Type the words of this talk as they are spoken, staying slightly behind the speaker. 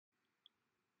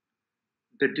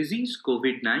The disease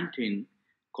COVID-19,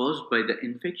 caused by the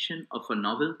infection of a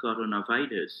novel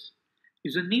coronavirus,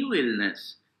 is a new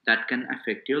illness that can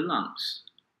affect your lungs.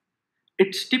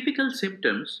 Its typical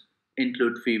symptoms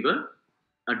include fever,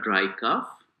 a dry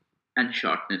cough, and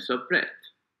shortness of breath.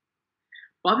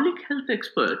 Public health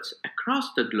experts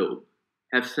across the globe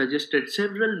have suggested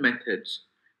several methods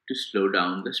to slow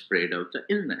down the spread of the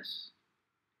illness.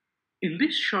 In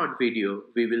this short video,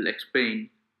 we will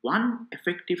explain one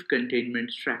effective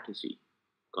containment strategy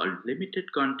called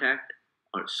limited contact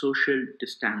or social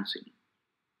distancing.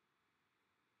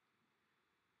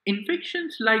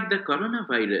 Infections like the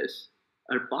coronavirus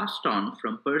are passed on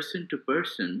from person to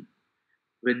person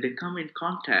when they come in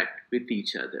contact with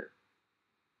each other.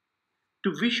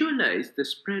 To visualize the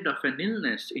spread of an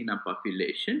illness in a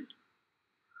population,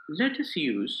 let us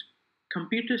use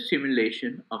computer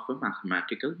simulation of a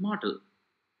mathematical model.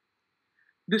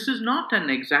 This is not an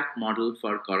exact model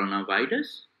for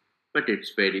coronavirus, but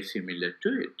it's very similar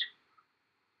to it.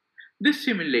 This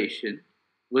simulation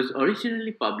was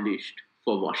originally published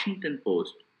for Washington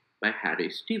Post by Harry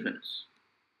Stevens.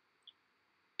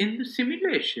 In the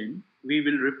simulation, we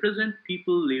will represent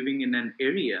people living in an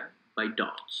area by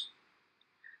dots.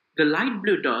 The light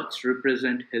blue dots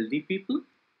represent healthy people,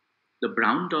 the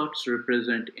brown dots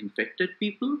represent infected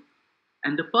people,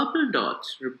 and the purple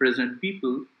dots represent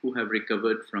people who have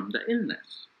recovered from the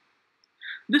illness.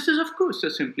 This is of course a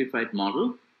simplified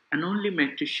model and only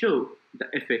meant to show the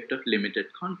effect of limited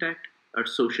contact or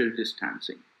social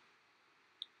distancing.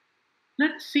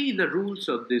 Let's see the rules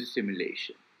of this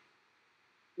simulation.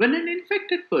 When an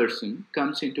infected person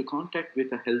comes into contact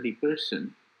with a healthy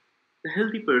person, the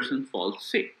healthy person falls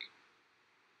sick.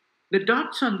 The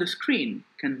dots on the screen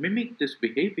can mimic this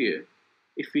behavior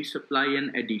if we supply an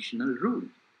additional rule.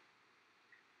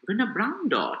 When a brown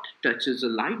dot touches a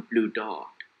light blue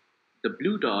dot, the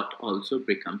blue dot also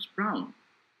becomes brown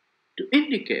to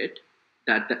indicate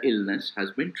that the illness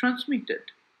has been transmitted.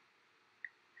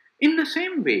 In the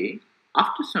same way,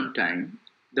 after some time,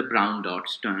 the brown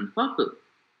dots turn purple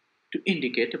to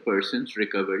indicate a person's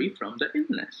recovery from the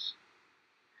illness.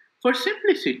 For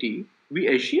simplicity, we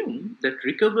assume that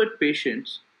recovered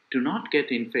patients do not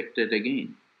get infected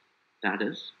again. That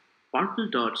is, purple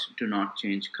dots do not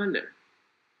change color.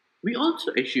 We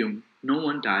also assume no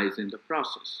one dies in the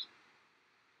process.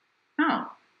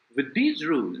 Now, with these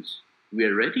rules, we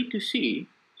are ready to see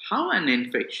how an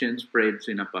infection spreads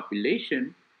in a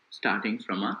population starting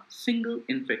from a single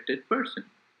infected person.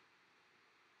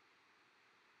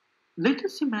 Let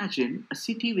us imagine a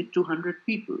city with 200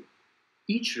 people,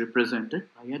 each represented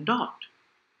by a dot.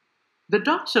 The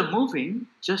dots are moving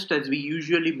just as we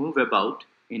usually move about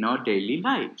in our daily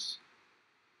lives.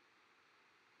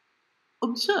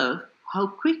 Observe how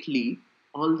quickly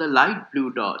all the light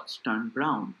blue dots turn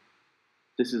brown.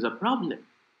 This is a problem.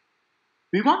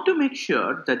 We want to make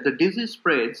sure that the disease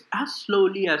spreads as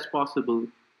slowly as possible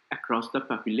across the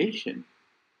population.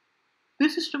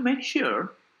 This is to make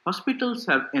sure hospitals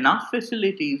have enough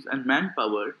facilities and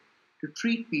manpower to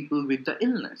treat people with the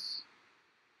illness.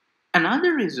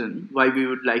 Another reason why we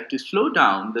would like to slow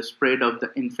down the spread of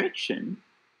the infection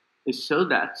is so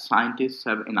that scientists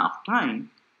have enough time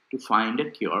to find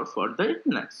a cure for the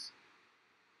illness.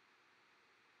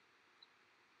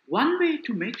 One way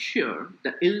to make sure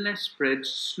the illness spreads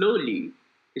slowly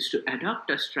is to adopt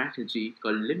a strategy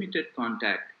called limited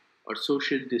contact or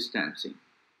social distancing.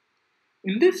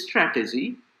 In this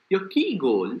strategy, your key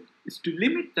goal is to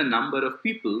limit the number of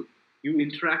people you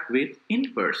interact with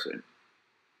in person.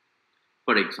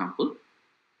 For example,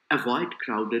 avoid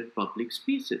crowded public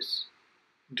spaces.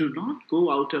 Do not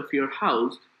go out of your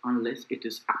house unless it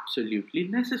is absolutely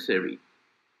necessary,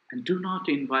 and do not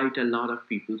invite a lot of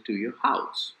people to your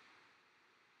house.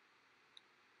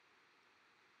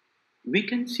 We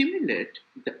can simulate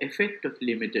the effect of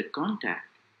limited contact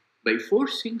by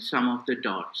forcing some of the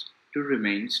dots to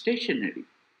remain stationary.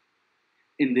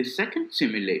 In this second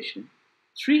simulation,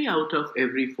 3 out of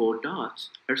every 4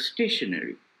 dots are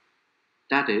stationary.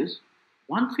 That is,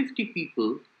 150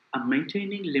 people are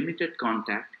maintaining limited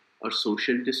contact or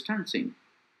social distancing.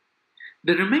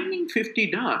 The remaining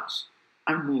 50 dots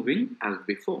are moving as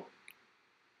before.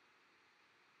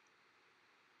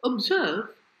 Observe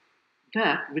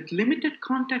that with limited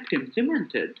contact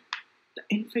implemented, the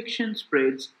infection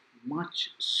spreads much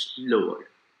slower.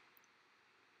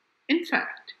 In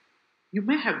fact, you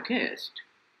may have guessed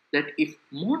that if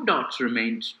more dots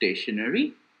remain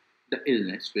stationary, the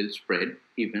illness will spread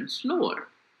even slower.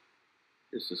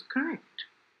 This is correct.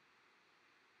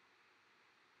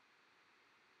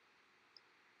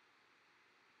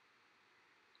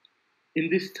 In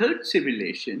this third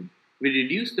simulation, we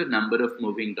reduce the number of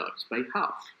moving dots by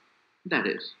half. That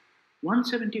is,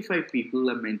 175 people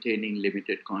are maintaining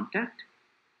limited contact.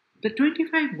 The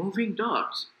 25 moving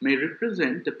dots may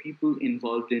represent the people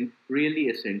involved in really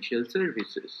essential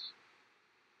services.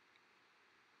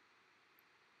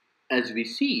 As we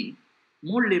see,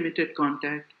 more limited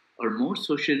contact or more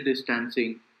social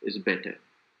distancing is better.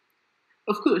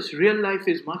 Of course, real life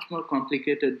is much more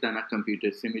complicated than a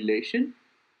computer simulation.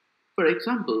 For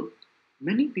example,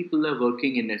 many people are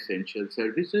working in essential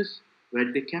services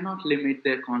where they cannot limit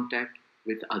their contact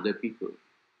with other people.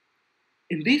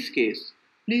 In this case,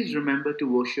 please remember to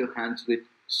wash your hands with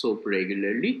soap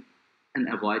regularly and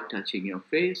avoid touching your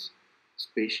face,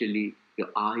 especially your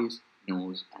eyes,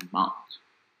 nose, and mouth.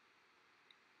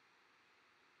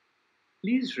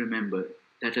 Please remember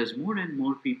that as more and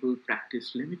more people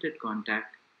practice limited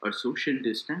contact or social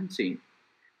distancing,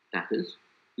 that is,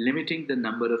 limiting the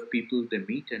number of people they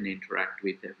meet and interact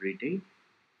with every day,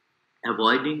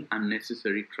 avoiding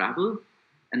unnecessary travel,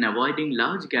 and avoiding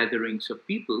large gatherings of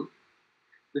people,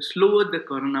 the slower the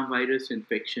coronavirus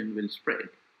infection will spread.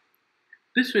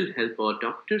 This will help our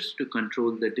doctors to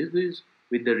control the disease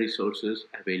with the resources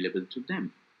available to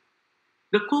them.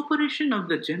 The cooperation of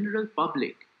the general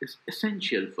public is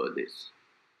essential for this.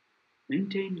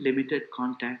 Maintain limited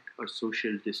contact or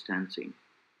social distancing.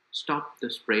 Stop the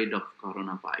spread of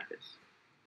coronavirus.